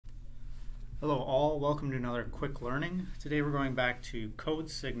Hello all, welcome to another quick learning. Today we're going back to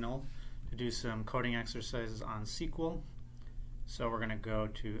CodeSignal to do some coding exercises on SQL. So we're going to go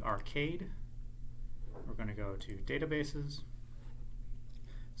to Arcade, we're going to go to Databases.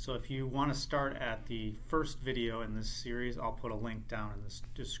 So if you want to start at the first video in this series, I'll put a link down in the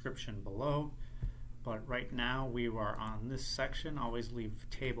description below. But right now we are on this section, always leave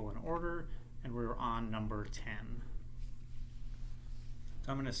table in order, and we're on number 10.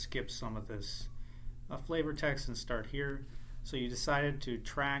 So I'm going to skip some of this flavor text and start here. So you decided to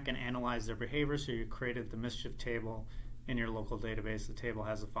track and analyze their behavior, so you created the mischief table in your local database. The table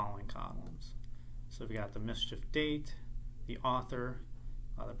has the following columns. So we've got the mischief date, the author,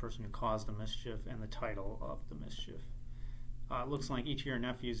 the person who caused the mischief, and the title of the mischief. It looks like each of your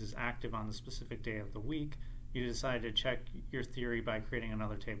nephews is active on the specific day of the week. You decided to check your theory by creating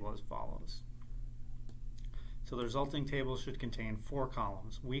another table as follows. So the resulting table should contain 4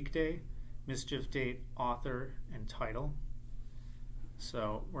 columns: weekday, mischief date, author, and title.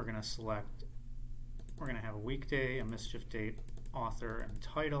 So we're going to have a weekday, a mischief date, author, and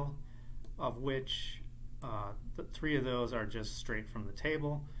title, of which the 3 of those are just straight from the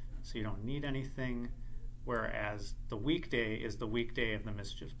table, so you don't need anything, whereas the weekday is the weekday of the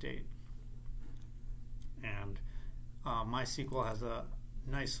mischief date. And MySQL has a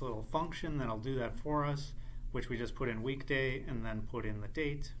nice little function that'll do that for us, which we just put in weekday and then put in the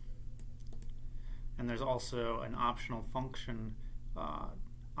date. And there's also an optional function,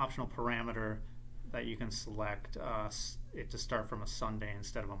 optional parameter that you can select it to start from a Sunday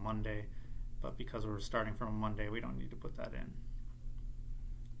instead of a Monday. But because we're starting from a Monday, we don't need to put that in.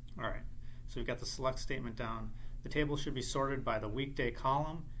 Alright, so we've got the select statement down. The table should be sorted by the weekday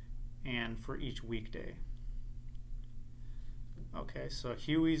column and for each weekday. Okay, so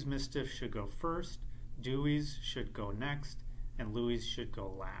Huey's mischief should go first, Dewey's should go next, and Louie's should go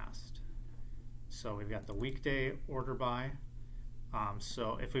last. So we've got the weekday order by.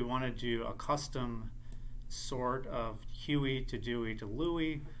 So if we want to do a custom sort of Huey to Dewey to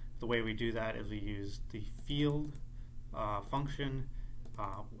Louie, the way we do that is we use the field function.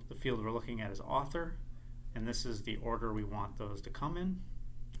 The field we're looking at is author, and this is the order we want those to come in: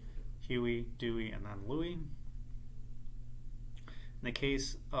 Huey, Dewey, and then Louie. In the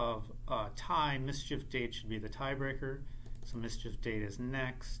case of tie, mischief date should be the tiebreaker, so mischief date is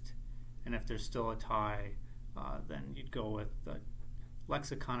next, and if there's still a tie, then you'd go with the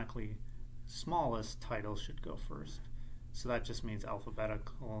lexiconically smallest title should go first. So that just means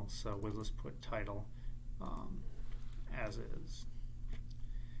alphabetical, so we'll just put title as is.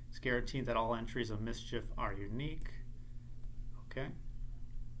 It's guaranteed that all entries of mischief are unique. Okay.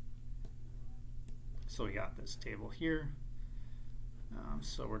 So we got this table here.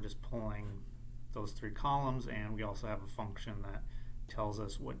 So we're just pulling those 3 columns, and we also have a function that tells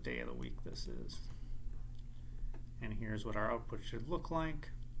us what day of the week this is. And here's what our output should look like.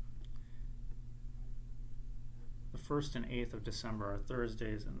 The 1st and 8th of December are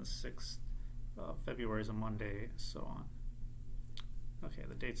Thursdays, and the 6th of February is a Monday, so on. Okay,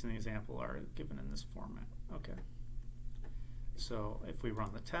 the dates in the example are given in this format. Okay. So if we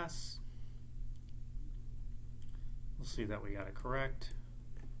run the tests, we'll see that we got it correct.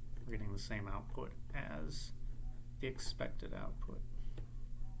 We're getting the same output as the expected output.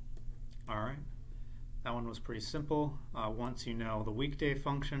 Alright, that one was pretty simple. Once you know the weekday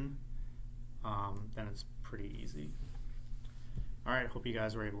function, then it's pretty easy. Alright, hope you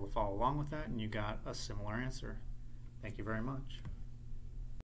guys were able to follow along with that and you got a similar answer. Thank you very much.